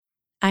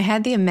I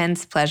had the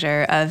immense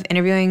pleasure of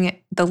interviewing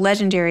the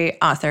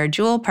legendary author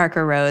Jewell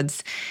Parker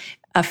Rhodes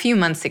a few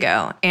months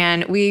ago,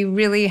 and we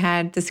really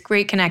had this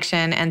great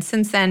connection. And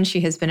since then, she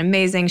has been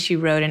amazing. She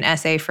wrote an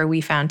essay for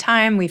We Found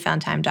Time,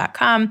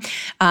 wefoundtime.com,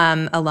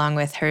 along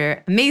with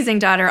her amazing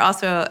daughter,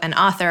 also an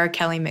author,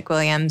 Kelly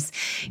McWilliams.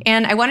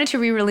 And I wanted to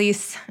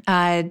re-release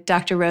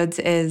Dr.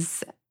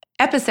 Rhodes'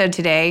 episode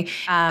today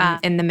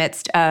in the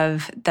midst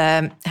of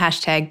the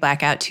hashtag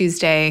Blackout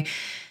Tuesday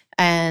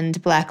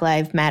and Black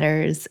Lives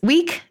Matters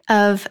week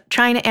of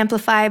trying to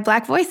amplify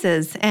Black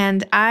voices.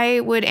 And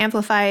I would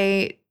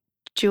amplify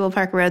Jewell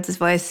Parker Rhodes'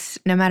 voice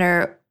no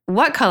matter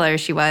what color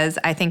she was.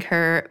 I think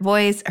her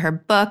voice, her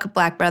book,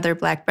 Black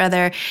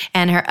Brother,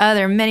 and her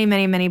other many,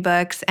 many, many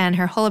books, and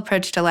her whole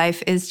approach to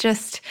life is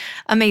just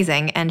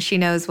amazing. And she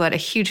knows what a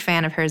huge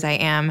fan of hers I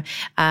am.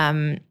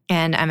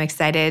 And I'm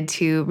excited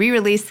to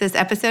re-release this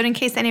episode in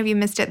case any of you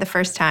missed it the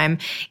first time.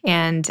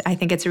 And I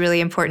think it's a really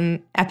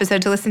important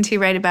episode to listen to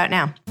right about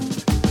now.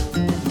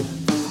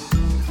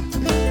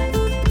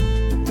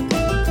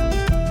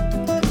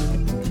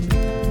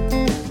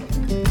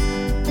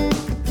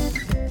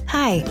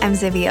 Hi, I'm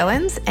Zibby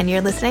Owens, and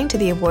you're listening to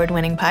the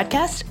award-winning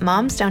podcast,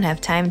 Moms Don't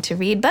Have Time to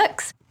Read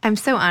Books. I'm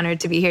so honored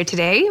to be here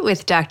today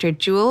with Dr.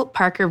 Jewell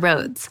Parker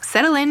Rhodes.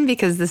 Settle in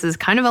because this is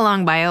kind of a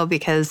long bio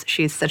because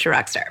she's such a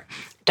rock star.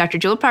 Dr.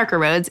 Jewell Parker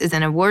Rhodes is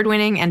an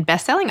award-winning and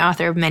best-selling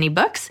author of many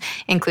books,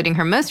 including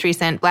her most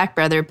recent Black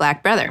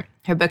Brother.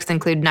 Her books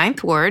include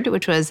Ninth Ward,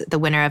 which was the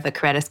winner of the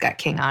Coretta Scott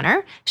King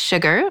Honor,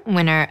 Sugar,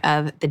 winner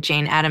of the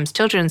Jane Addams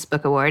Children's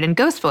Book Award, and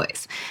Ghost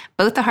Boys.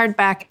 Both the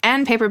hardback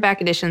and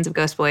paperback editions of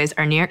Ghost Boys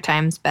are New York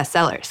Times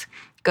bestsellers.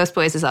 Ghost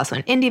Boys is also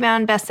an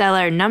IndieBound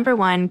bestseller,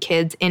 #1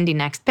 Kids Indie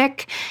Next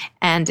Pick,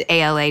 and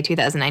ALA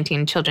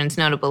 2019 Children's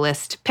Notable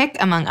List pick,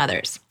 among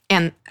others.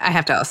 And I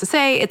have to also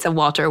say, it's a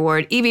Walter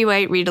Award, E.B.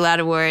 White Read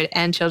Aloud Award,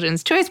 and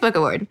Children's Choice Book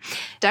Award.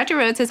 Dr.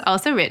 Rhodes has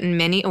also written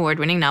many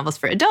award-winning novels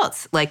for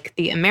adults, like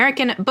the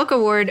American Book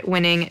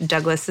Award-winning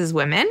Douglas's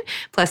Women,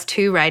 plus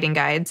 2 writing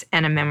guides,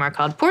 and a memoir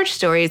called Porch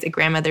Stories, A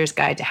Grandmother's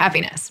Guide to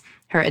Happiness.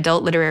 Her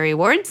adult literary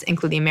awards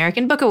include the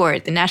American Book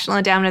Award, the National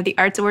Endowment of the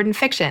Arts Award in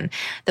Fiction,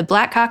 the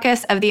Black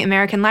Caucus of the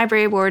American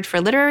Library Award for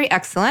Literary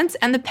Excellence,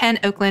 and the Penn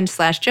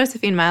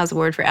Oakland/Josephine Miles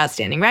Award for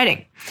Outstanding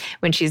Writing.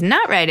 When she's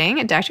not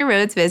writing, Dr.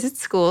 Rhodes visits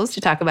schools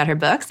to talk about her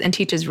books and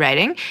teaches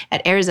writing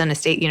at Arizona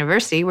State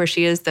University, where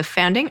she is the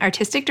founding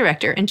artistic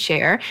director and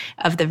chair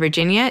of the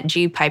Virginia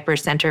G. Piper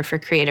Center for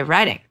Creative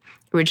Writing.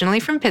 Originally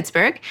from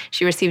Pittsburgh,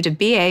 she received a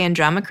BA in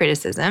drama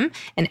criticism,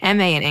 an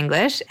MA in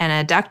English, and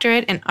a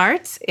doctorate in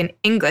arts in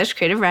English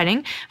creative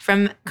writing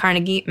from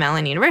Carnegie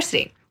Mellon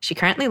University. She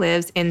currently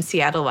lives in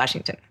Seattle,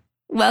 Washington.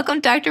 Welcome,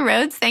 Dr.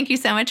 Rhodes. Thank you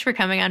so much for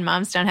coming on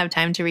Moms Don't Have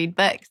Time to Read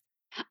Books.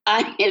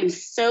 I am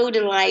so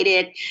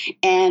delighted,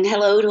 and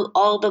hello to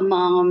all the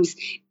moms.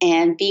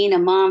 And being a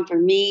mom for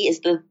me is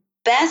the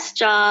best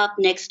job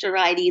next to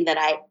writing that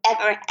I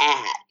ever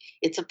had.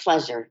 It's a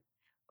pleasure.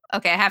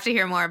 Okay, I have to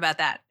hear more about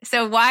that.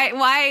 So why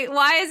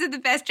is it the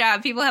best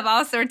job? People have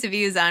all sorts of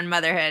views on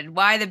motherhood.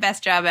 Why the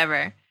best job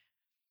ever?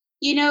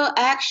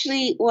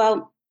 Actually,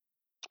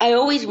 I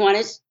always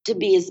wanted to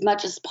be as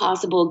much as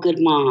possible a good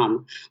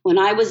mom. When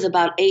I was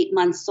about 8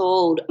 months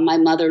old, my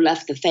mother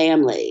left the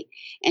family,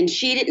 and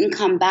she didn't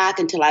come back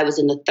until I was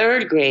in the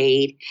 3rd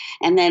grade.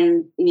 And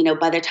then,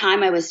 by the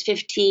time I was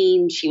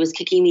 15, she was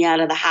kicking me out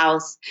of the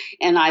house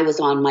and I was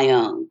on my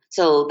own.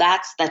 So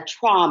that's the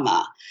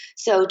trauma.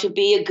 So to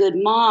be a good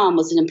mom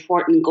was an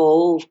important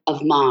goal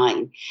of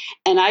mine.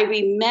 And I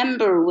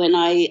remember when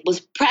I was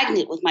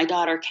pregnant with my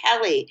daughter,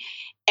 Kelly,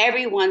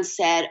 everyone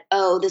said,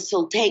 oh, this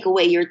will take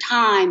away your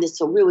time. This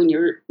will ruin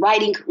your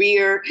writing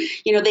career.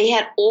 They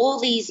had all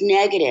these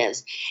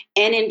negatives.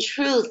 And in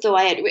truth, though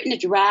I had written a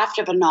draft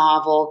of a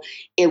novel,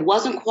 it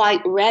wasn't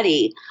quite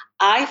ready.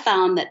 I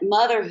found that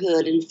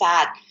motherhood, in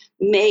fact,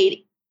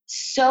 made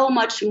so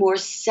much more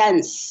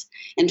sense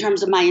in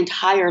terms of my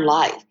entire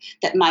life,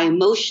 that my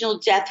emotional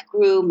depth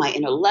grew, my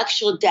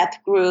intellectual depth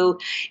grew,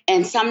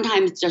 and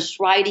sometimes just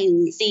writing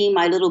and seeing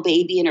my little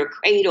baby in her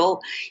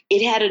cradle,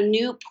 it had a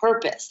new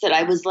purpose that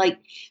I was like,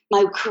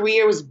 my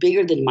career was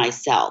bigger than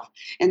myself.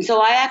 And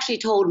so I actually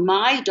told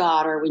my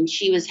daughter when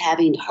she was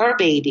having her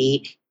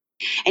baby,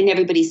 and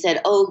everybody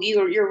said, oh,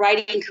 your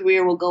writing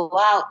career will go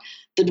out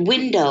the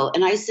window.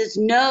 And I said,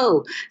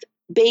 no.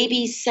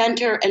 Babies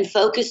center and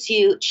focus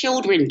you.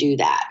 Children do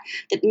that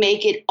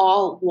make it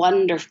all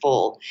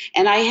wonderful.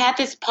 And I had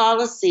this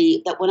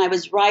policy that when I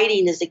was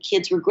writing as the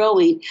kids were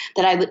growing,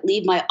 that I would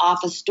leave my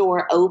office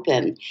door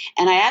open.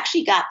 And I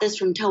actually got this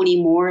from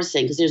Toni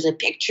Morrison, because there's a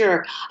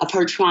picture of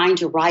her trying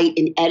to write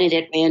and edit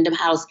at Random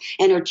House,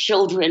 and her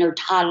children are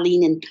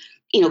toddling and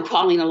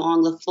crawling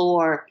along the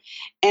floor.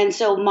 And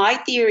so my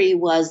theory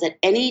was that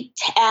any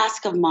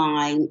task of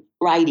mine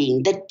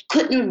writing that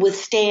couldn't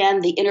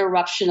withstand the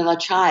interruption of a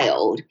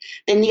child,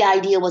 then the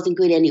idea wasn't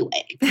good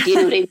anyway. Do you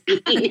know what I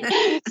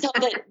mean? So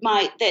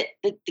that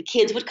the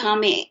kids would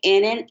come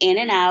in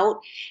and out.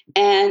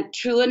 And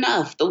true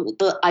enough,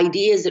 the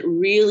ideas that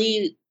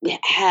really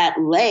had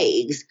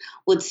legs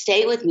would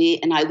stay with me,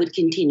 and I would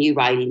continue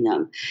writing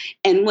them.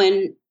 And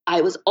when I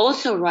was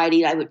also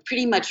writing, I would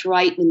pretty much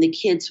write when the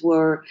kids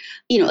were,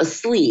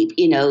 asleep,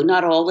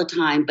 not all the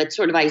time, but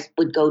sort of I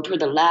would go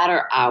toward the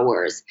latter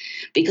hours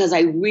because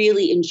I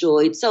really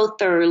enjoyed so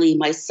thoroughly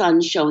my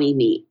son showing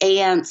me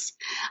ants,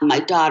 my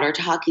daughter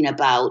talking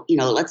about,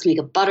 let's make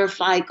a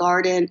butterfly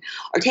garden,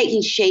 or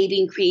taking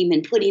shaving cream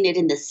and putting it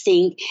in the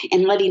sink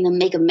and letting them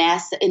make a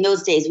mess. In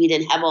those days, we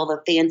didn't have all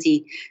the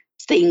fancy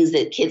things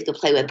that kids could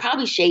play with.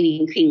 Probably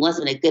shaving cream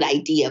wasn't a good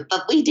idea,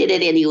 but we did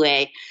it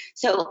anyway.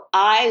 So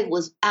I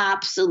was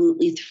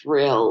absolutely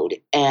thrilled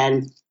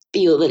and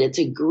feel that it's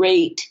a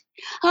great,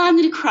 I'm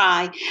going to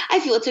cry. I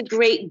feel it's a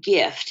great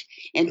gift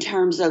in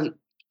terms of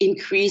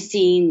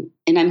increasing,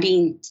 and I'm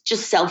being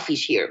just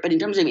selfish here, but in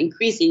terms of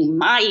increasing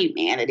my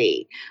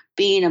humanity,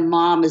 being a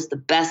mom is the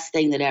best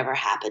thing that ever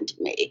happened to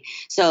me.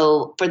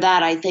 So for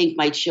that, I thank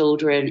my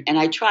children, and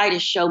I try to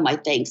show my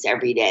thanks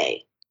every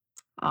day.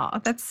 Oh,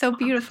 that's so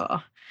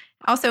beautiful.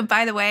 Also,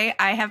 by the way,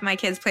 I have my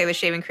kids play with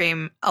shaving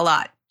cream a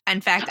lot. In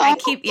fact, I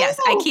keep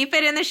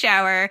it in the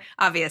shower,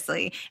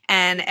 obviously.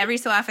 And every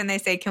so often they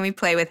say, can we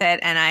play with it?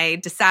 And I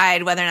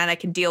decide whether or not I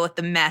can deal with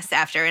the mess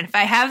after. And if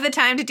I have the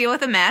time to deal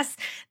with a mess,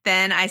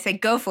 then I say,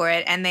 go for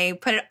it. And they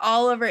put it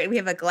all over. We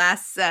have a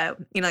glass,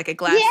 like a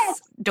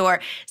glass door.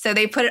 So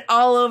they put it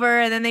all over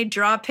and then they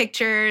draw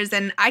pictures.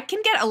 And I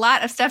can get a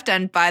lot of stuff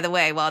done, by the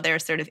way, while they're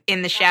sort of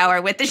in the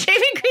shower with the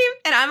shaving cream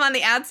and I'm on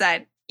the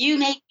outside. You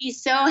make me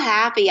so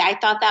happy. I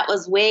thought that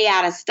was way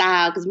out of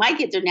style because my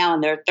kids are now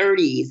in their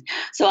 30s.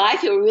 So I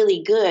feel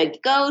really good.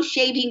 Go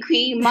shaving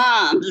cream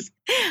moms.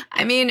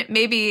 I mean,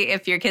 maybe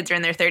if your kids are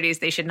in their 30s,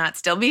 they should not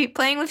still be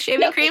playing with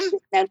shaving cream.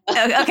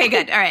 Oh, okay,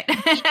 good. All right.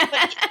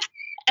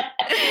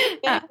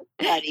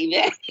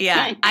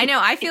 Yeah, I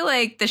know. I feel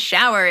like the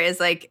shower is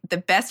like the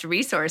best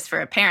resource for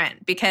a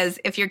parent because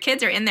if your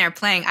kids are in there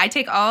playing, I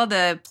take all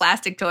the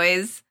plastic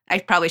toys. I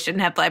probably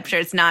shouldn't have, I'm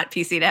sure it's not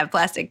PC to have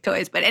plastic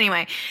toys. But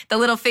anyway, the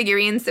little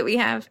figurines that we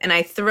have, and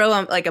I throw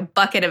them like a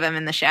bucket of them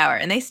in the shower,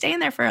 and they stay in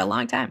there for a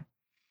long time.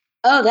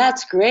 Oh,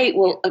 that's great.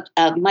 Well,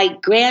 my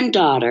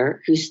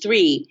granddaughter, who's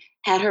 3,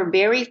 had her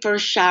very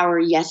first shower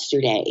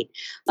yesterday.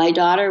 My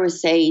daughter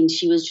was saying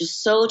she was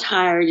just so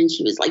tired and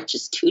she was like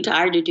just too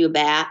tired to do a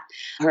bath.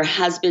 Her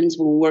husband's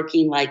been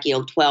working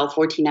 12,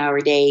 14-hour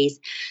days.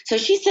 So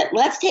she said,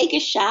 let's take a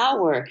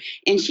shower.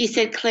 And she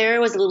said Clara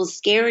was a little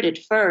scared at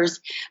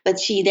first, but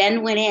she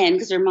then went in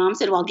because her mom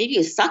said, well, I'll give you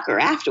a sucker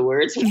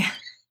afterwards. Yeah.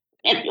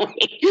 Anyway,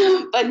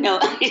 but no,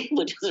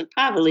 which was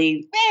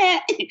probably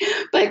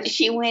but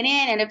she went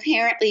in and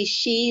apparently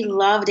she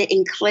loved it.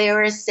 And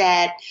Clara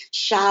said,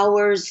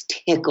 showers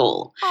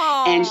tickle.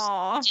 Aww.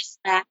 And she's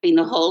laughing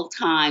the whole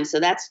time. So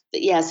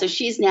so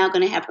she's now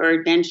going to have her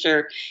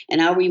adventure.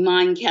 And I'll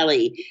remind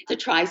Kelly to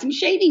try some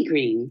shaving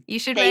cream. You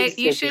should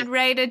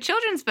write a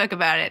children's book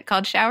about it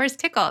called Showers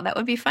Tickle. That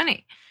would be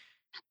funny.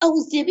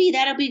 Oh, Zibby,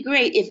 that'll be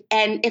great.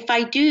 If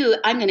I do,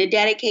 I'm going to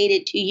dedicate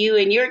it to you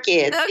and your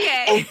kids.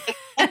 Okay.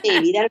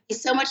 Baby, that'll be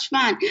so much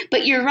fun.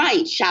 But you're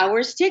right.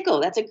 Showers tickle.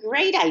 That's a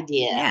great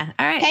idea. Yeah.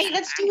 All right. Hey,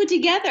 let's do it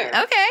together.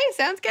 Okay.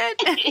 Sounds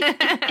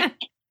good.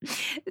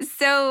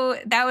 So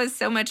that was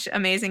so much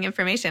amazing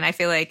information. I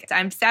feel like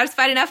I'm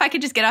satisfied enough I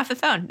could just get off the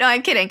phone. No,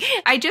 I'm kidding.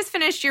 I just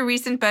finished your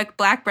recent book,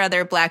 Black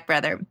Brother,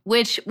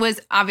 which was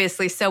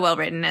obviously so well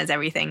written as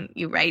everything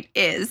you write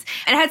is,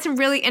 and had some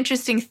really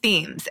interesting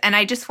themes. And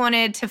I just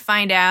wanted to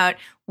find out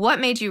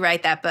what made you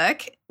write that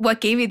book,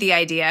 what gave you the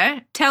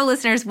idea, tell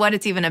listeners what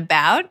it's even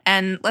about,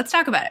 and let's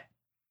talk about it.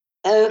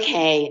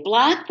 Okay,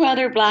 Black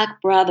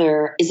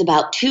Brother is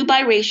about 2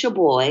 biracial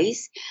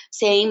boys,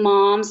 same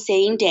mom,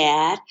 same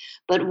dad,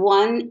 but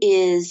one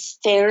is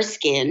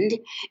fair-skinned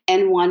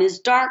and one is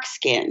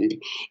dark-skinned.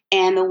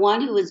 And the one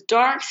who is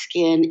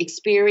dark-skinned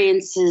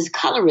experiences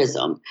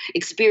colorism,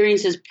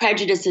 experiences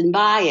prejudice and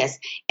bias,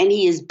 and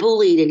he is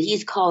bullied and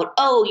he's called,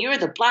 oh, you're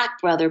the black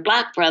brother,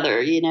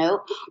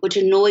 which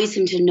annoys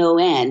him to no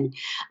end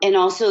and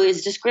also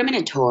is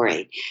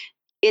discriminatory.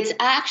 It's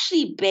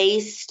actually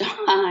based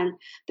on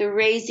the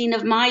raising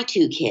of my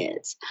 2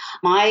 kids.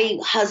 My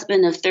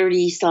husband of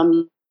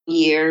 30-some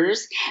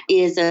years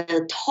is a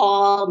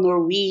tall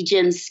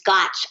Norwegian,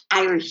 Scotch,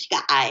 Irish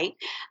guy.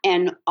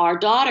 And our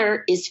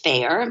daughter is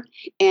fair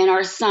and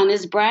our son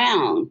is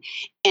brown.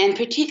 And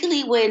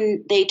particularly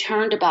when they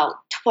turned about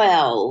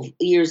 12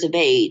 years of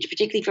age,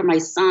 particularly for my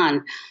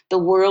son, the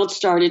world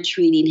started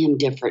treating him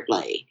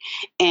differently.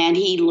 And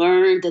he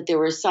learned that there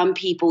were some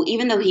people,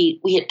 even though we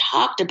had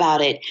talked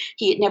about it,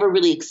 he had never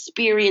really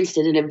experienced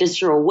it in a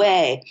visceral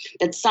way,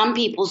 that some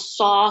people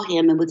saw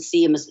him and would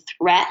see him as a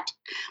threat,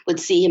 would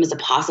see him as a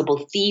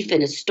possible thief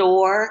in a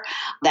store,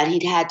 that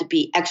he'd had to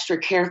be extra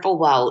careful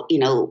while,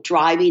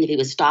 driving if he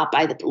was stopped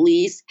by the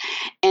police.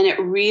 And it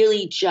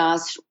really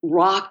just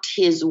rocked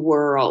his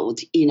world,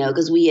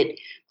 because we had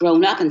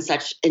grown up in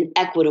such an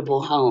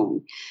equitable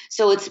home.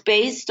 So it's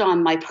based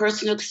on my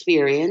personal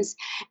experience.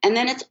 And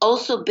then it's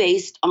also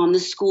based on the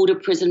school to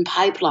prison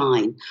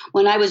pipeline.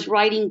 When I was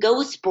writing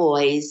Ghost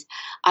Boys,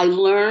 I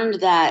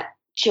learned that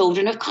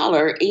children of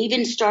color,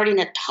 even starting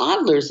at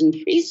toddlers in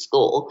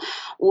preschool,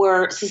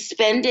 were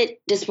suspended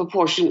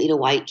disproportionately to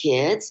white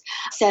kids,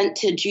 sent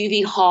to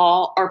juvie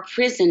hall or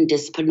prison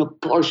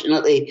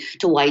disproportionately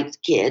to white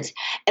kids,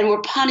 and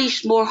were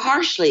punished more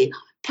harshly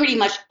pretty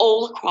much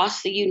all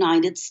across the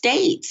United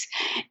States.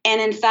 And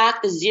in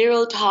fact, the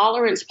zero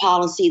tolerance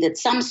policy that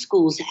some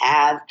schools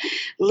have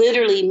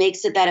literally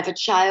makes it that if a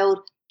child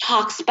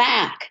talks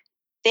back,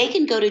 they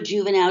can go to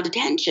juvenile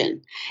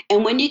detention.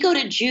 And when you go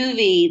to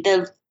juvie,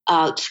 the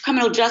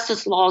criminal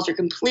justice laws are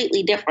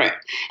completely different,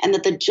 and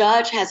that the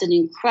judge has an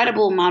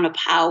incredible amount of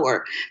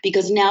power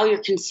because now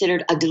you're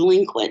considered a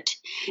delinquent,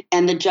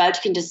 and the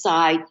judge can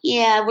decide,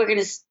 yeah, we're going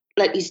to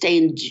let you stay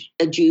in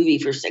a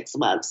juvie for 6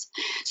 months.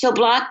 So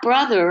Black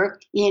Brother,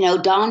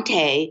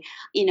 Dante,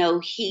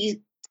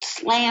 he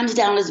slams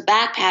down his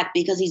backpack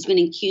because he's been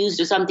accused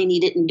of something he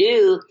didn't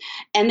do,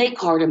 and they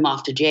cart him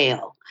off to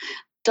jail.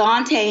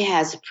 Dante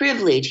has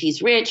privilege.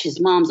 He's rich. His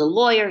mom's a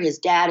lawyer. His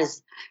dad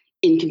is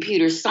in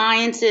computer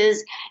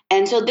sciences.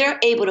 And so they're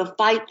able to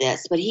fight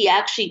this. But he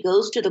actually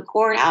goes to the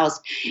courthouse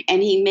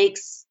and he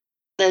makes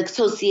the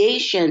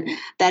association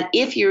that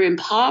if you're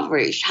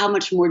impoverished, how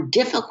much more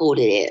difficult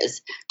it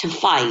is to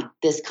fight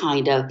this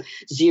kind of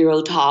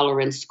zero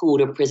tolerance school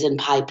to prison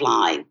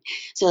pipeline.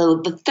 So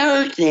the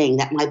third thing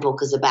that my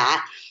book is about,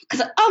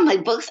 because all my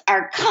books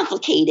are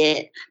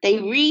complicated. They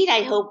read,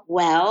 I hope,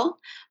 well,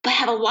 but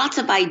have lots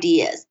of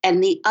ideas.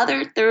 And the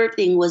other third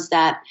thing was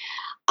that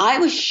I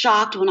was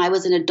shocked when I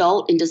was an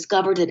adult and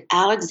discovered that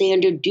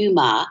Alexander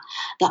Dumas,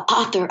 the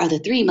author of The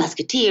Three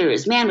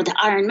Musketeers, Man with the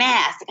Iron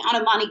Mask, The Count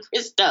of Monte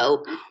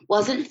Cristo,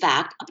 was in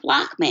fact a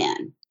Black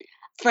man,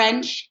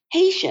 French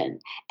Haitian,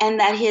 and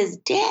that his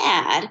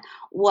dad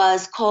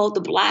was called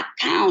the Black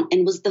Count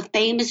and was the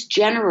famous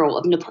general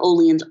of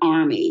Napoleon's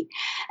army.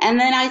 And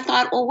then I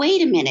thought, well,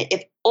 wait a minute.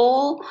 If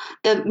all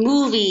the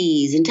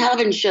movies and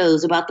television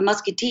shows about the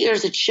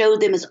Musketeers that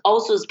showed them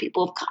also as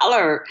people of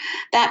color,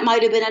 that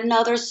might have been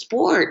another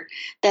sport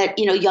that,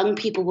 young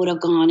people would have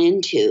gone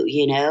into,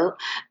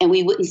 and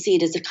we wouldn't see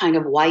it as a kind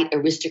of white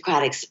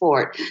aristocratic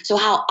sport. So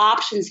how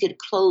options get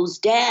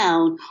closed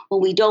down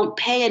when we don't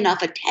pay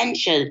enough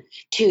attention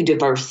to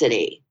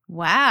diversity.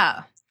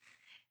 Wow.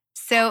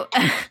 So,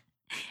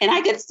 and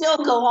I could still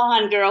go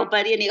on, girl,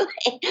 but anyway.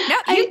 No,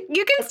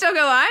 you can still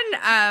go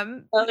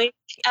on.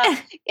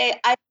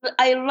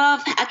 I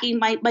love hacking.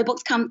 My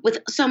books come with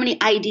so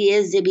many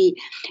ideas, Zibby,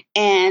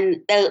 and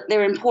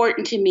they're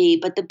important to me.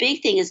 But the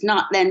big thing is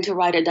not then to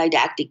write a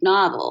didactic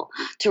novel,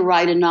 to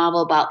write a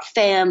novel about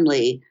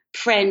family,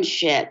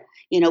 friendship,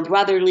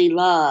 brotherly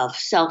love,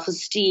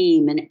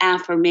 self-esteem, and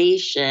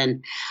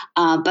affirmation.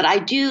 But I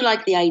do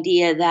like the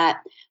idea that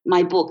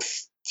my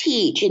books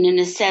teach, and in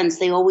a sense,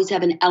 they always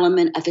have an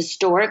element of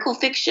historical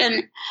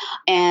fiction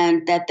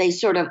and that they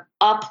sort of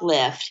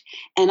uplift.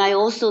 And I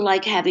also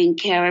like having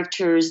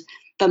characters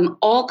from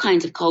all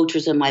kinds of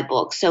cultures in my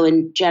book. So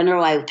in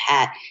general, I've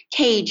had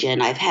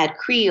Cajun, I've had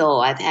Creole,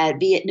 I've had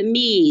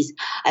Vietnamese,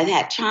 I've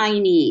had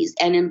Chinese.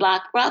 And in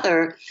Black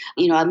Brother,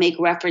 I make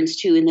reference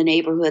to in the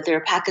neighborhood, there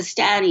are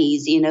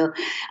Pakistanis,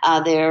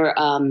 there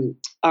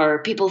are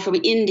people from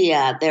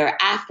India, there are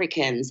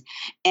Africans,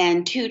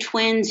 and 2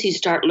 twins who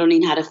start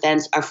learning how to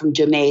fence are from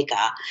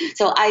Jamaica.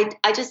 So I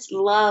just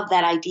love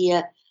that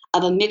idea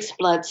of a mixed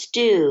blood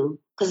stew,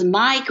 because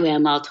my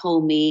grandma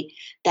told me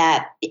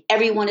that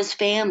everyone is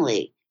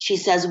family. She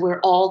says we're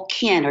all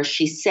kin, or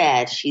she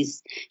said,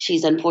 she's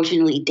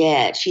unfortunately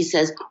dead. She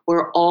says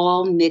we're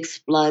all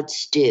mixed blood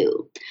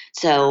stew.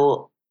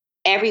 So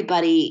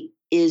everybody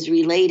is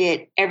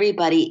related,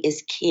 everybody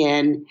is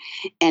kin,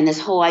 and this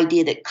whole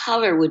idea that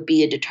color would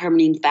be a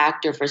determining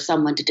factor for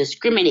someone to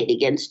discriminate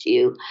against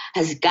you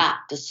has got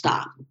to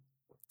stop.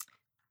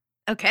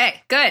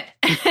 Okay, good.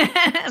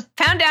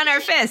 Pound down our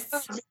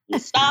fists.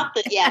 Stop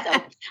it. Yeah.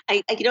 So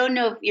I don't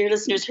know if your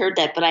listeners heard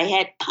that, but I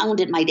had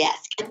pounded my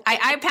desk.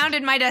 I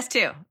pounded my desk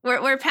too.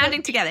 We're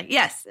pounding together.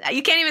 Yes.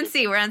 You can't even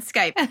see. We're on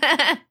Skype.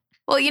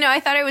 Well, I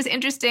thought it was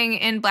interesting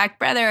in Black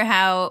Brother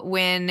how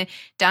when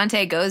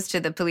Dante goes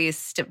to the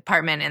police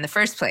department in the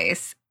first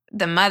place,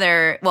 the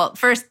mother,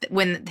 first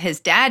when his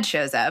dad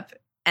shows up,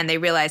 and they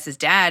realize his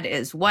dad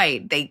is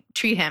white, they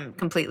treat him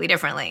completely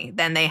differently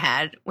than they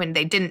had when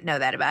they didn't know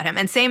that about him.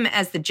 And same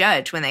as the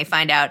judge, when they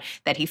find out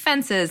that he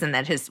fences and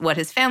that what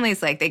his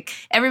family's like,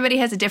 everybody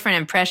has a different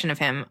impression of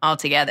him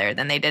altogether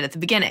than they did at the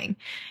beginning.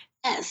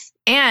 Yes.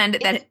 And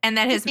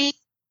that his...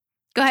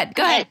 Go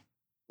ahead.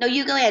 No,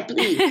 you go ahead,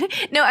 please.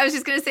 No, I was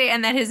just going to say,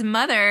 and that his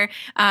mother,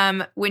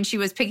 when she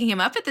was picking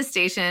him up at the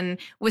station,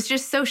 was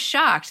just so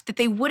shocked that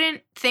they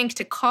wouldn't think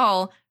to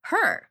call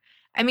her.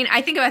 I mean,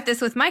 I think about this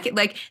with my kid,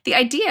 like the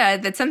idea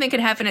that something could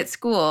happen at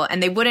school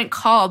and they wouldn't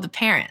call the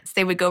parents,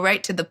 they would go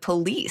right to the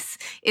police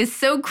is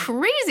so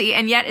crazy.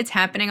 And yet it's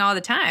happening all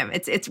the time.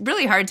 It's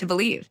really hard to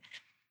believe.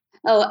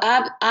 Oh,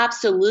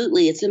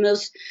 absolutely. It's the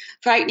most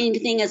frightening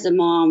thing as a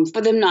mom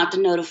for them not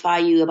to notify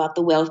you about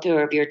the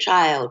welfare of your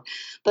child.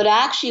 But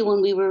actually,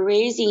 when we were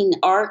raising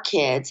our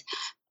kids,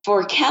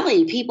 for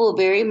Kelly, people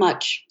very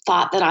much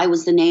thought that I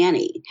was the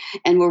nanny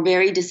and were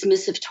very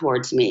dismissive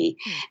towards me.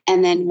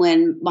 And then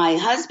when my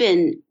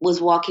husband was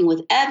walking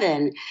with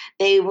Evan,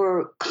 they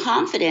were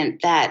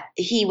confident that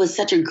he was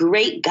such a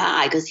great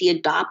guy because he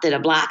adopted a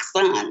black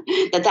son,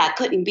 that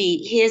couldn't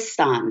be his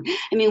son.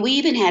 I mean, we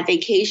even had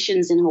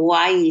vacations in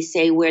Hawaii,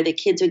 say, where the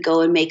kids would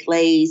go and make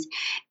leis,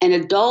 and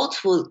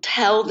adults will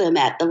tell them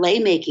at the lei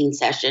making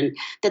session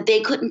that they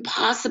couldn't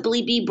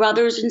possibly be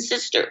brothers and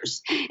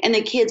sisters. And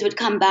the kids would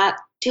come back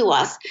to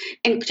us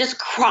and just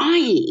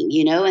crying,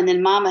 and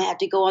then mama had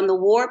to go on the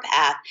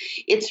warpath.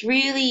 It's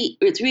really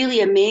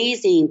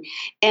amazing.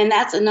 And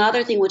that's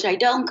another thing which I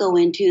don't go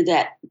into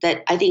that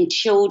I think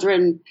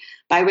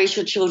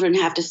biracial children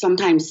have to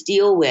sometimes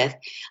deal with.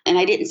 And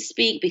I didn't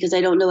speak because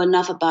I don't know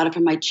enough about it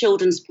from my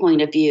children's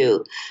point of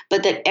view,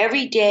 but that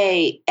every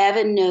day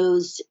Evan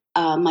knows,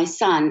 my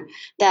son,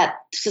 that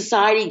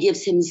society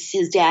gives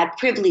his dad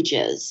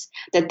privileges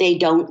that they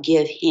don't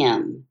give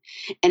him.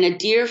 And a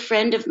dear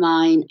friend of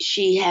mine,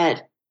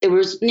 there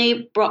was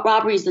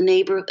robberies in the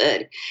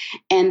neighborhood,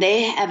 and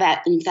they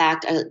have, in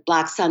fact, a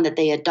black son that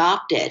they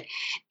adopted.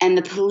 And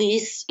the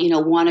police,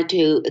 wanted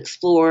to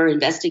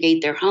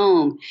investigate their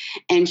home.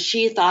 And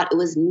she thought it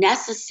was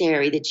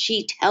necessary that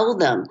she tell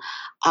them,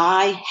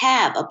 I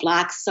have a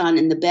black son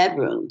in the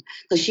bedroom,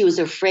 because she was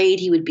afraid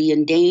he would be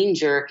in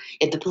danger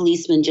if the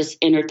policeman just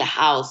entered the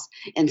house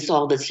and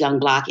saw this young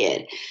black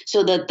kid.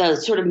 So that the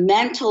sort of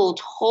mental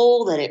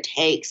toll that it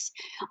takes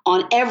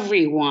on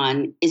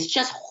everyone is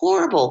just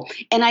horrible.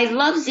 And I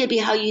love,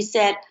 Zibby, how you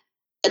said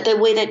the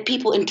way that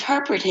people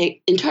interpret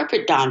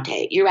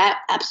Dante. You're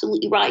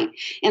absolutely right.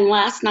 And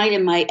last night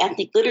in my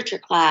ethnic literature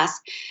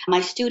class, my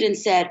student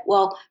said,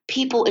 well,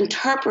 people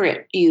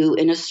interpret you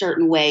in a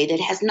certain way that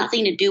has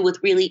nothing to do with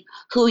really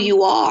who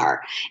you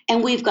are.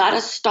 And we've got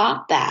to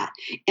stop that.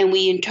 And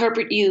we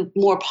interpret you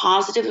more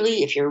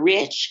positively if you're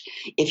rich,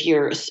 if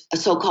you're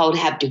so-called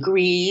have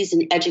degrees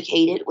and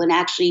educated, when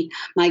actually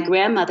my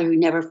grandmother, who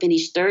never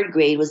finished third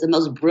grade, was the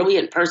most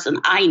brilliant person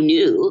I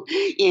knew,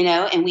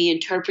 and we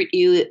interpret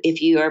you if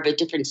you are of a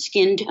different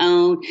skin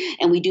tone.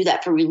 And we do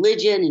that for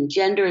religion and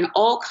gender and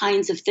all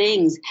kinds of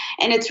things.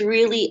 And it's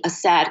really a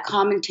sad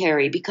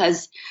commentary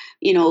because,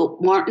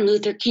 Martin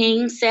Luther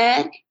King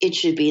said it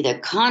should be the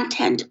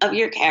content of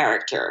your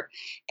character.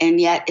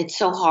 And yet it's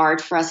so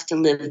hard for us to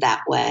live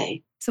that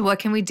way. So what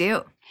can we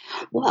do?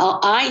 Well,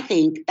 I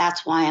think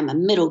that's why I'm a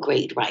middle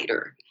grade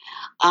writer.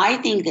 I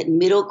think that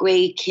middle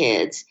grade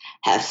kids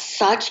have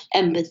such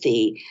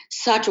empathy,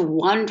 such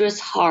wondrous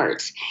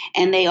hearts,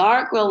 and they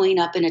are growing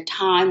up in a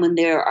time when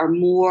there are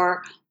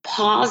more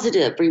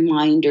positive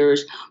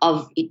reminders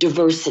of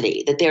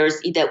diversity,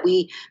 that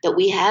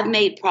we have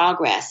made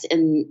progress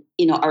in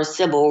our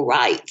civil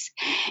rights,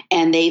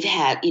 and they've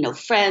had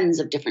friends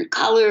of different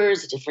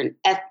colors, different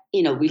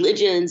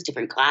religions,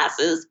 different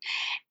classes,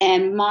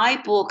 and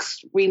my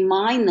books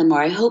remind them,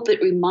 or I hope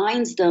it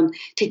reminds them,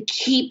 to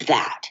keep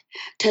that,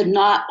 to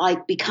not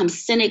become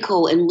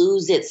cynical and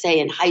lose it, say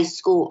in high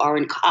school or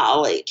in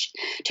college,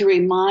 to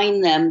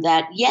remind them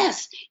that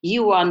yes,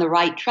 you are on the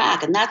right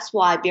track. And that's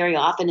why very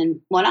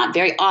often, not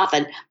very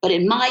often, but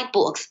in my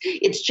books,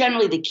 it's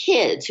generally the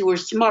kids who are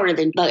smarter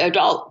than the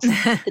adults.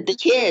 That the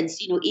kids,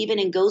 even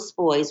in Ghost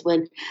Boys,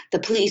 when the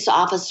police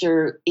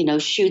officer,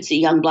 shoots a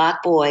young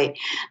black boy,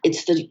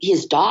 it's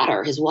his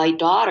daughter, his white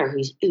daughter,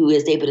 who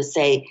is able to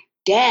say,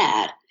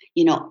 Dad,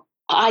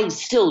 I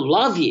still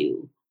love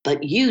you,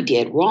 but you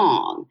did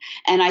wrong.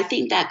 And I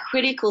think that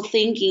critical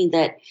thinking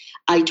that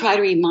I try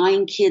to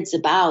remind kids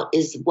about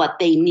is what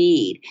they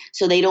need.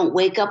 So they don't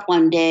wake up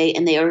one day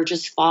and they are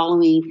just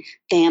following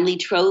family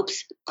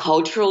tropes,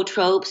 cultural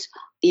tropes,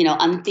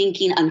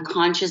 unthinking,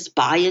 unconscious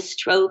bias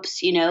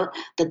tropes,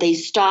 that they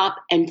stop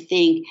and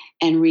think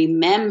and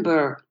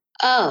remember,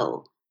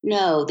 oh,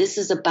 no, this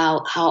is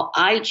about how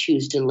I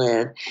choose to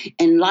live.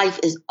 And life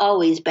is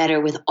always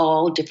better with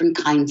all different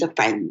kinds of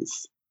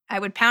friends. I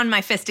would pound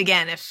my fist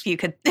again if you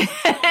could. Love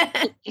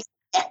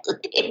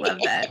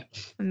that.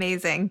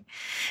 Amazing.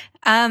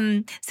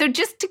 So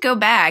just to go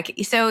back,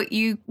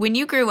 when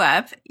you grew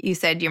up, you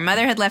said your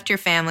mother had left your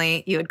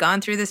family, you had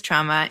gone through this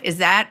trauma. Is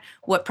that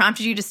what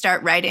prompted you to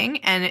start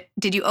writing? And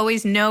did you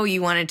always know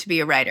you wanted to be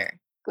a writer?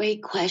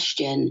 Great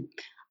question.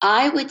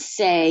 I would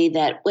say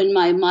that when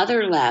my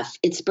mother left,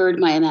 it spurred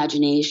my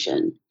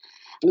imagination.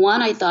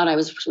 One, I thought I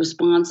was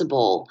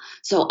responsible,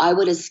 so I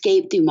would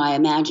escape through my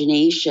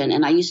imagination,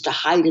 and I used to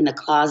hide in the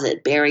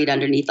closet, buried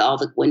underneath all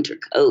the winter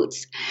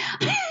coats,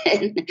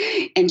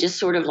 and just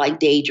sort of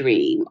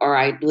daydream, or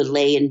I would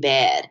lay in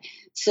bed.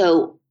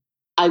 So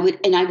I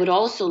would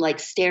also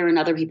stare in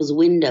other people's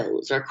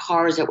windows or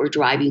cars that were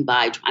driving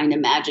by, trying to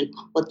imagine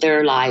what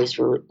their lives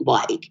were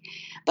like.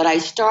 But I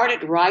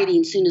started writing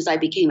as soon as I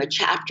became a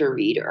chapter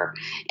reader.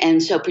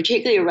 And so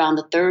particularly around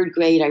the third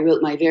grade, I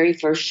wrote my very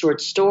first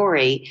short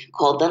story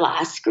called The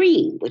Last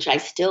Scream, which I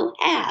still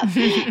have.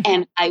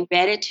 And I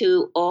read it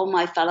to all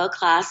my fellow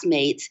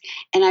classmates.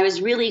 And I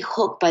was really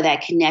hooked by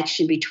that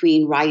connection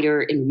between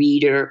writer and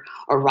reader,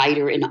 or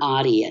writer and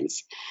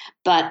audience.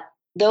 But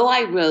though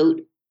I wrote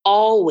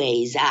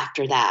always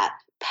after that,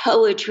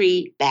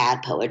 poetry,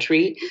 bad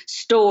poetry,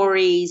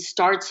 stories,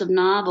 starts of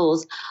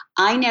novels.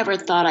 I never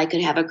thought I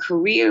could have a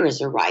career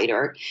as a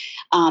writer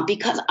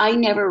because I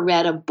never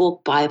read a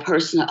book by a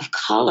person of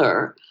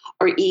color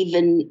or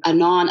even a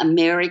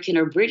non-American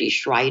or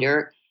British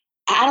writer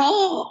at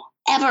all,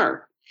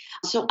 ever.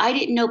 So I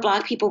didn't know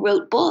Black people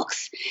wrote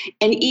books.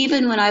 And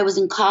even when I was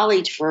in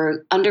college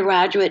for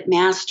undergraduate,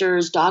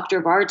 master's, doctor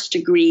of arts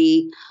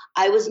degree,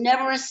 I was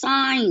never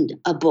assigned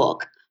a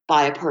book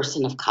by a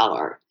person of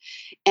color.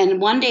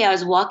 And one day I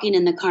was walking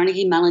in the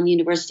Carnegie Mellon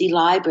University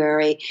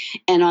Library,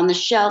 and on the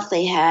shelf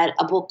they had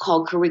a book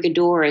called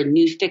Corregidora,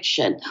 New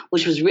Fiction,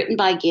 which was written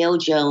by Gail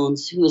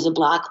Jones, who is a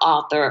Black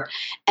author.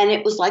 And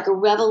it was like a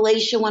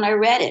revelation when I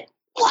read it.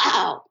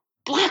 Wow,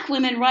 Black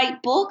women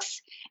write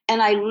books?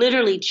 And I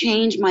literally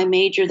changed my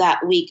major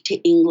that week to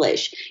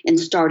English and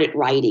started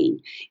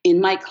writing.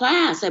 In my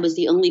class, I was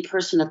the only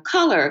person of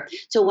color.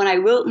 So when I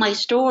wrote my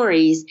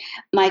stories,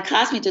 my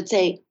classmates would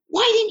say,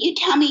 "Why didn't you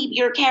tell me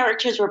your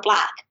characters were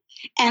Black?"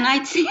 And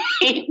I'd say,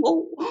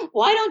 "Well,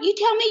 why don't you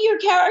tell me your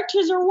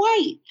characters are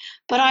white?"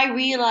 But I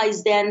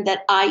realized then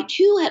that I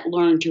too had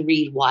learned to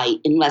read white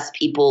unless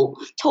people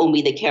told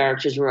me the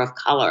characters were of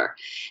color.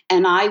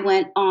 And I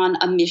went on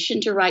a mission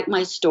to write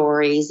my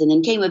stories and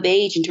then came of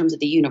age in terms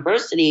of the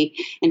university,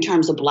 in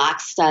terms of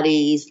Black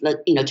studies,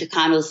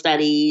 Chicano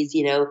studies,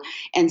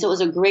 and so it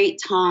was a great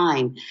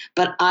time.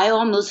 But I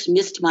almost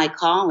missed my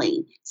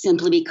calling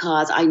simply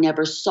because I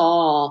never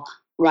saw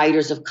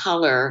writers of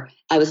color.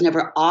 I was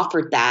never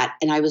offered that,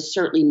 and I was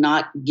certainly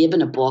not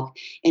given a book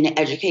in an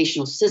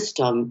educational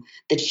system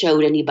that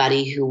showed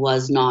anybody who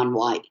was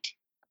non-white.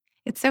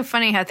 It's so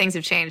funny how things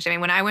have changed. I mean,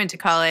 when I went to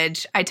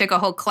college, I took a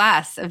whole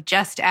class of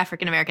just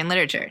African-American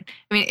literature.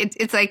 I mean,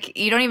 it's like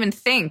you don't even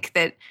think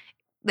that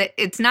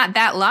it's not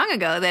that long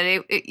ago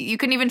that you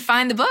couldn't even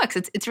find the books.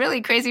 It's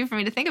really crazy for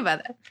me to think about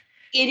that.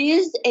 It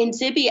is, and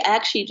Zibby,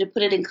 actually, to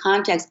put it in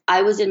context,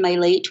 I was in my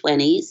late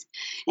 20s,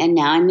 and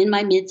now I'm in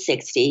my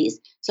mid-60s.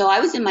 So I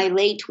was in my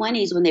late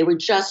 20s when they were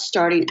just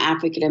starting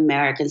African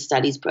American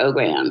studies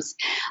programs.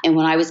 And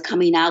when I was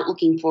coming out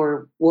looking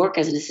for work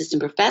as an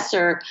assistant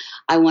professor,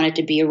 I wanted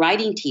to be a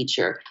writing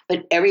teacher.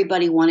 But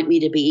everybody wanted me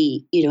to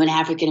be, an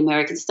African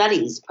American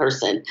studies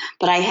person.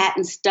 But I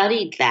hadn't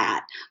studied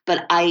that.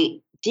 But I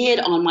did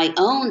on my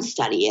own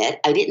study it.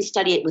 I didn't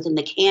study it within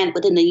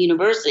the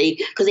university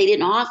because they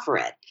didn't offer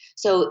it.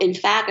 So, in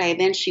fact, I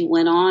eventually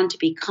went on to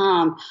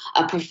become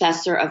a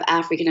professor of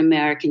African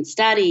American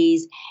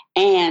studies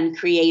and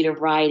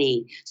creative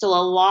writing. So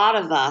a lot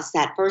of us,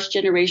 that first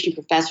generation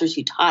professors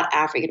who taught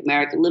African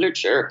American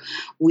literature,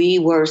 we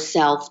were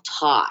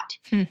self-taught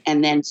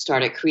and then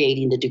started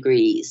creating the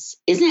degrees.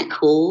 Isn't that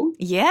cool?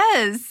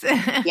 Yes.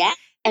 Yeah.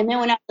 And then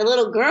when I was a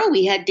little girl,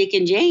 we had Dick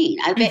and Jane.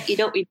 I bet you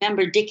don't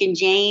remember Dick and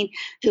Jane,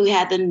 who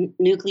had the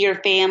nuclear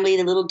family,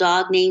 the little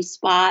dog named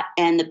Spot,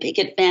 and the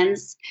picket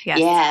fence.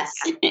 Yes.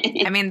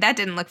 I mean, that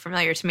didn't look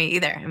familiar to me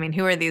either. I mean,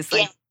 who are these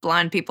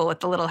blonde people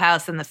with the little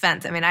house and the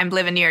fence? I mean, I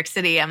live in New York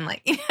City. I'm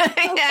like,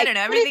 I don't know,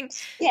 everything.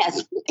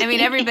 Yes. I mean,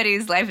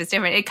 everybody's life is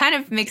different. It kind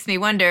of makes me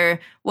wonder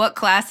what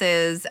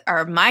classes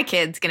are my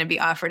kids going to be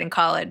offered in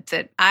college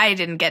that I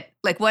didn't get,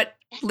 like what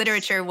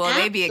literature will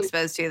they be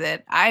exposed to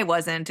that I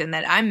wasn't and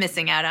that I'm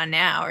missing out on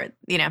now, or,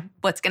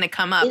 what's going to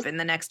come up in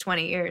the next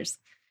 20 years.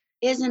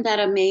 Isn't that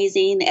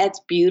amazing?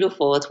 It's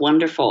beautiful. It's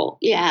wonderful.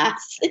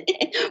 Yes.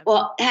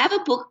 Well, have a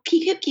book,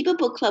 keep a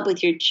book club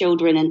with your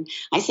children. And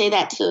I say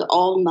that to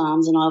all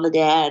moms and all the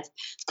dads,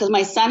 because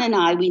my son and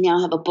I, we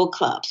now have a book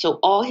club. So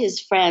all his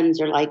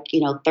friends are like,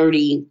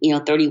 30,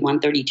 31,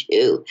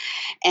 32.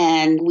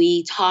 And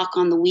we talk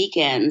on the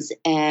weekends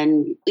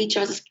and each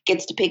of us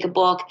gets to pick a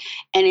book.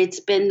 And it's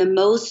been the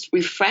most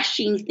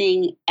refreshing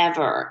thing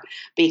ever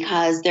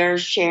because they're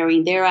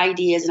sharing their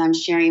ideas and I'm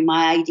sharing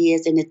my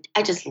ideas. And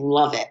I just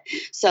love it.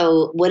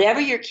 So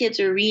whatever your kids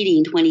are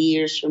reading 20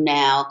 years from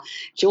now,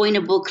 join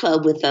a book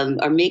club with them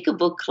or make a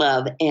book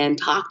club and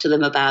talk to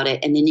them about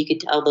it. And then you can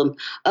tell them,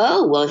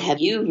 oh, well, have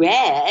you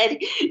read?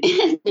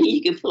 And then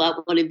you can pull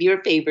out one of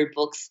your favorite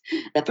books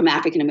from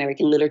African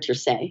American literature,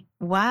 say.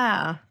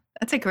 Wow.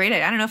 That's a great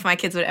idea. I don't know if my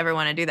kids would ever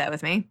want to do that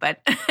with me,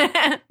 but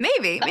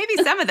maybe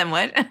some of them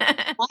would.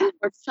 I'm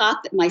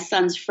shocked that my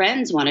son's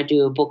friends want to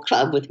do a book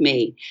club with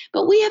me,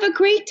 but we have a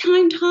great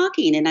time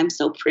talking and I'm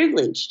so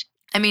privileged.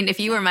 I mean, if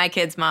you were my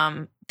kid's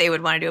mom, they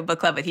would want to do a book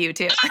club with you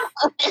too.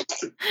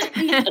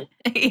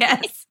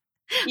 Yes.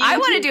 I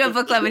want to do a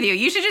book club with you.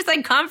 You should just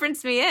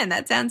conference me in.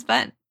 That sounds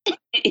fun.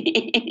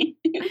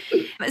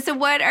 So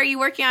what are you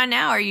working on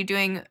now?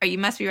 You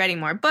must be writing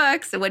more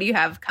books. So what do you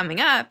have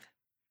coming up?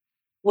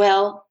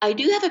 Well, I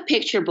do have a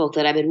picture book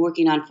that I've been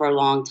working on for a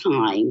long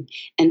time,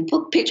 and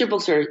picture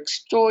books are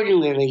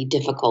extraordinarily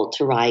difficult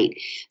to write.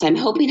 So I'm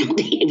hoping I'll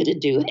be able to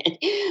do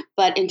it.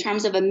 But in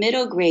terms of a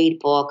middle grade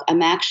book,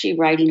 I'm actually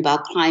writing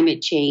about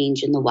climate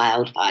change and the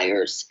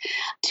wildfires.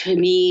 To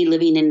me,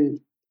 living in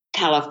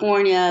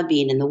California,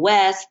 being in the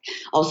West,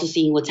 also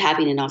seeing what's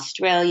happening in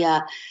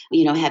Australia,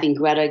 having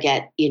Greta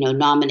get,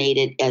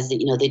 nominated as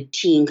the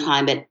teen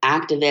climate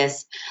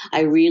activist.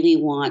 I really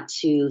want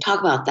to talk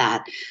about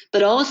that.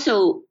 But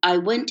also, I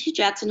went to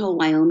Jackson Hole,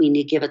 Wyoming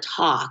to give a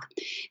talk.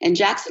 And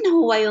Jackson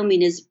Hole,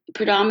 Wyoming is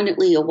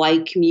predominantly a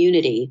white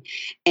community.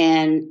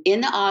 And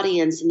in the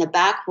audience, in the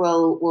back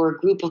row, were a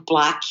group of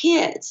Black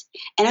kids.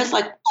 And I was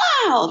like,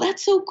 wow,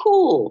 that's so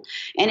cool.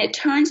 And it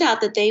turns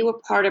out that they were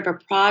part of a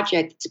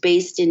project that's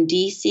based in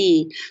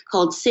DC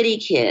called City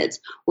Kids,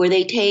 where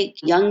they take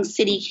young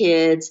city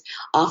kids,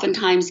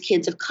 oftentimes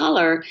kids of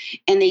color,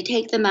 and they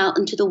take them out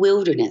into the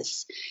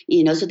wilderness,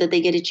 so that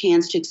they get a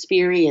chance to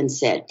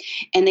experience it.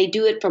 And they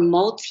do it for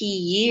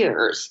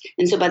multi-years.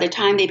 And so by the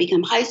time they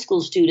become high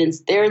school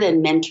students, they're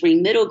then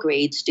mentoring middle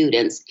grade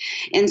students.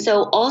 And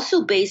so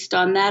also based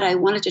on that, I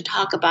wanted to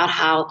talk about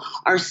how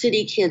our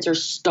city kids are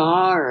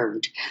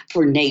starved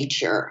for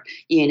nature,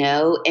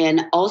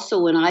 and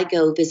also when I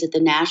go visit the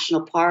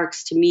national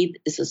parks, to me,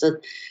 this is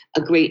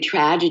a great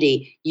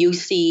tragedy. You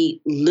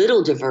see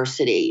little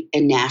diversity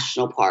in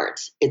national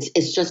parks.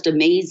 It's just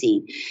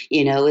amazing.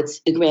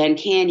 It's the Grand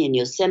Canyon,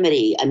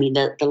 Yosemite. I mean,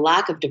 the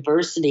lack of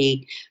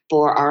diversity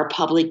for our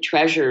public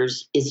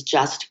treasures is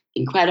just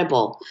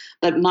incredible.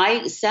 But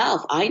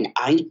myself, I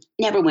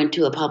never went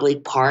to a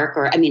public park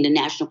a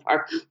national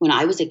park when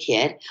I was a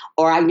kid,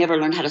 or I never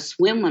learned how to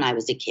swim when I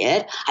was a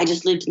kid. I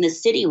just lived in the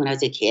city when I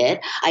was a kid.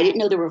 I didn't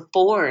know there were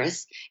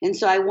forests. And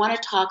so I want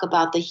to talk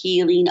about the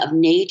healing of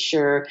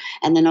nature,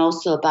 and then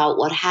also about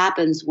what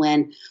happens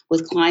when,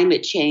 with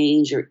climate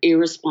change or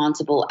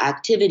irresponsible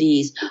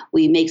activities,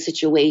 we make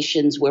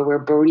situations where we're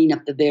burning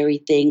up the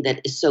very thing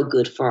that is so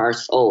good for our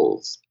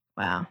souls.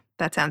 Wow,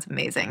 that sounds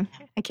amazing.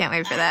 I can't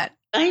wait for that.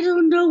 I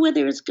don't know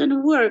whether it's going to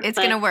work. It's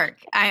going to work.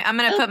 I'm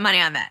going to put money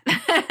on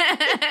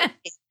that.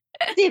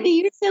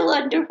 Zibby, you're so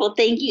wonderful.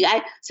 Thank you.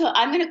 So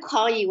I'm going to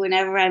call you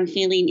whenever I'm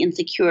feeling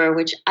insecure,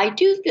 which I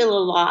do feel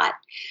a lot.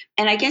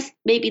 And I guess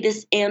maybe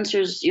this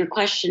answers your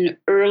question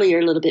earlier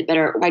a little bit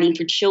better, writing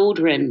for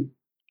children.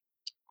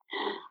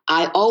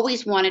 I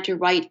always wanted to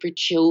write for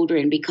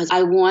children because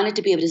I wanted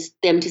to be able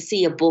them to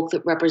see a book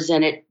that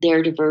represented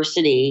their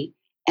diversity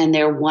and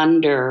their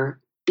wonder,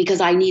 because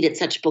I needed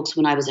such books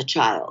when I was a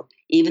child.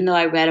 Even though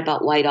I read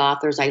about white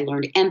authors, I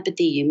learned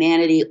empathy,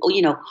 humanity.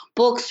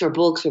 Books are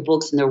books are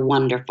books, and they're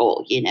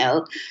wonderful,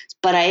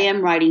 But I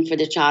am writing for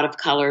the child of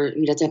color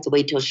who doesn't have to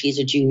wait till she's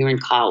a junior in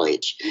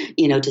college,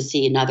 to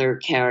see another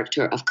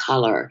character of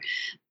color.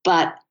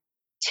 But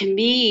to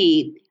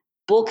me,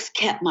 books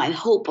kept my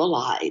hope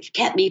alive,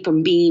 kept me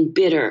from being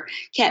bitter,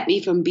 kept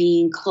me from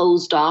being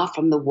closed off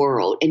from the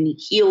world, and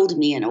healed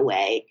me in a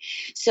way.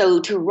 So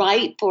to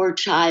write for a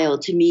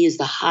child, to me, is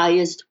the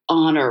highest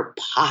honor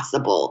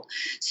possible.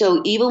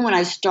 So even when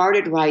I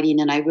started writing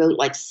and I wrote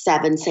like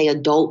 7, say,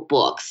 adult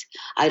books,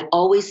 I'd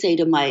always say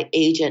to my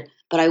agent,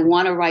 but I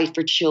want to write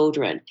for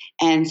children.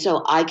 And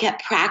so I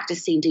kept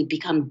practicing to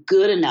become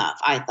good enough,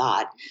 I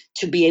thought,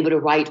 to be able to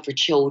write for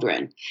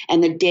children.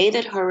 And the day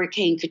that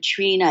Hurricane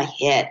Katrina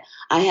hit,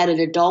 I had an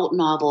adult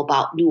novel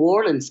about New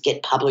Orleans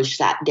get published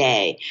that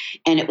day.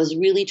 And it was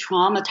really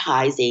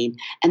traumatizing.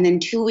 And then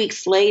 2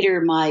 weeks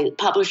later, my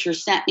publisher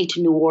sent me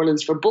to New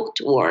Orleans for book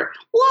tour.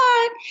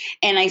 What?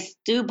 And I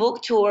do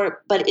book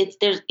tour, but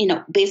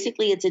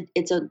basically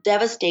it's a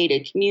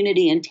devastated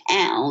community and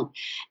town.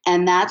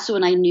 And that's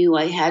when I knew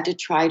I had to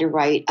try to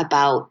write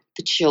about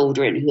the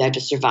children who had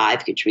to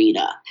survive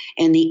Katrina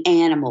and the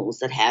animals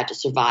that had to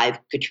survive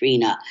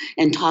Katrina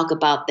and talk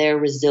about their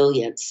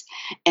resilience.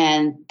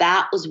 And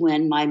that was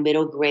when my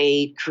middle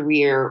grade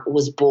career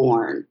was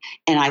born.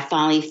 And I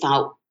finally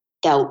felt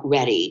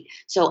ready.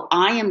 So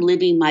I am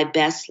living my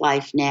best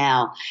life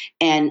now.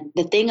 And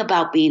the thing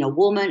about being a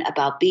woman,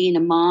 about being a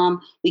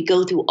mom, we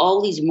go through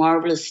all these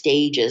marvelous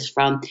stages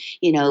from,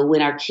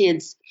 when our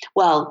kids,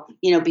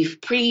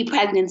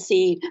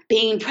 pre-pregnancy,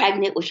 being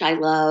pregnant, which I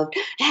loved,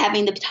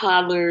 having the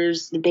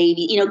toddlers, the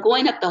baby,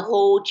 going up the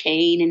whole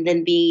chain, and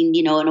then being,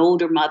 an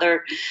older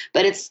mother.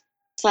 But it's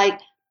like,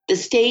 the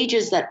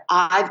stages that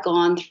I've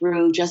gone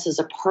through just as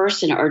a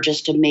person are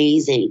just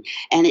amazing.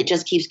 And it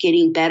just keeps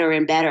getting better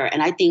and better.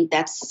 And I think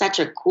that's such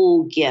a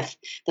cool gift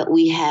that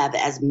we have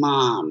as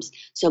moms.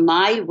 So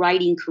my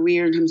writing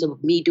career, in terms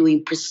of me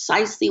doing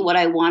precisely what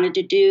I wanted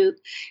to do,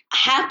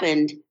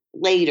 happened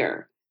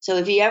later. So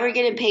if you ever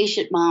get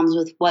impatient, moms,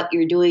 with what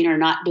you're doing or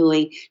not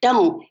doing,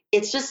 don't.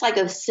 It's just like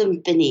a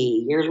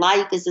symphony. Your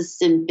life is a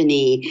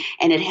symphony,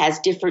 and it has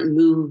different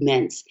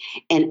movements,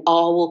 and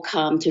all will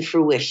come to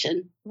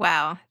fruition.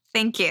 Wow.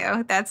 Thank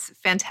you. That's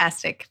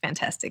fantastic,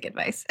 fantastic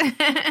advice.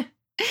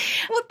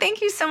 Well,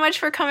 thank you so much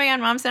for coming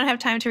on Moms Don't Have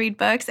Time to Read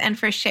Books and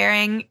for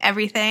sharing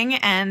everything.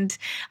 And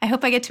I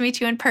hope I get to meet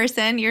you in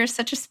person. You're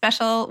such a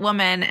special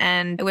woman,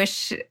 and I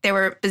wish there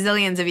were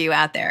bazillions of you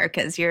out there,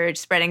 because you're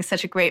spreading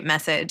such a great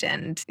message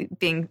and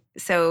being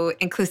so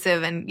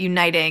inclusive and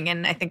uniting.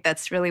 And I think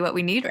that's really what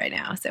we need right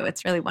now. So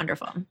it's really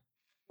wonderful.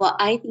 Well,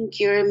 I think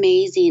you're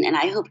amazing, and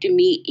I hope to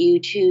meet you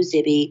too,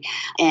 Zibby.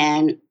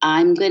 And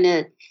I'm going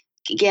to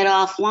get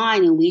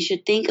offline and we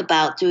should think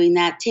about doing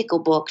that tickle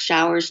book,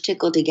 Showers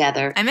Tickle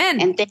Together. I'm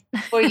in. And thank you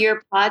for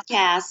your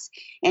podcast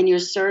and your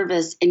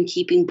service in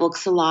keeping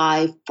books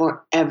alive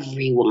for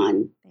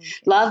everyone.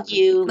 Love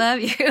you. Love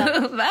you.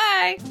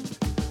 Bye.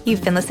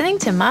 You've been listening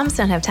to Moms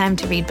Don't Have Time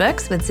to Read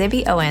Books with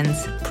Zibby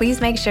Owens. Please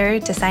make sure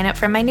to sign up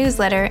for my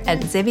newsletter at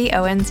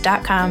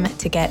zibbyowens.com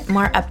to get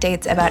more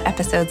updates about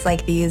episodes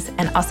like these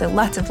and also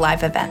lots of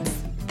live events.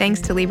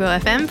 Thanks to Libro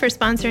FM for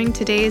sponsoring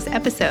today's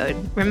episode.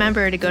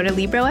 Remember to go to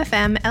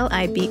Libro.fm,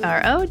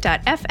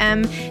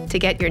 libro.fm, to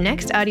get your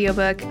next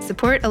audiobook,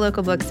 support a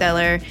local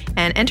bookseller,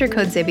 and enter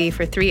code Zibby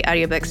for 3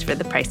 audiobooks for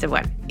the price of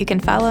 1. You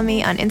can follow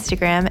me on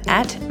Instagram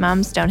at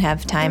Moms Don't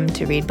Have Time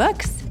to Read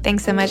Books.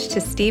 Thanks so much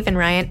to Steve and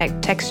Ryan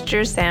at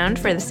Texture Sound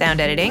for the sound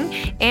editing.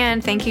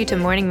 And thank you to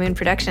Morning Moon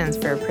Productions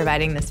for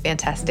providing this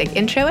fantastic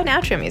intro and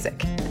outro music.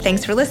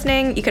 Thanks for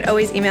listening. You could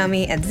always email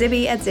me at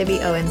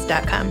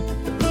zibby@zibbyowens.com.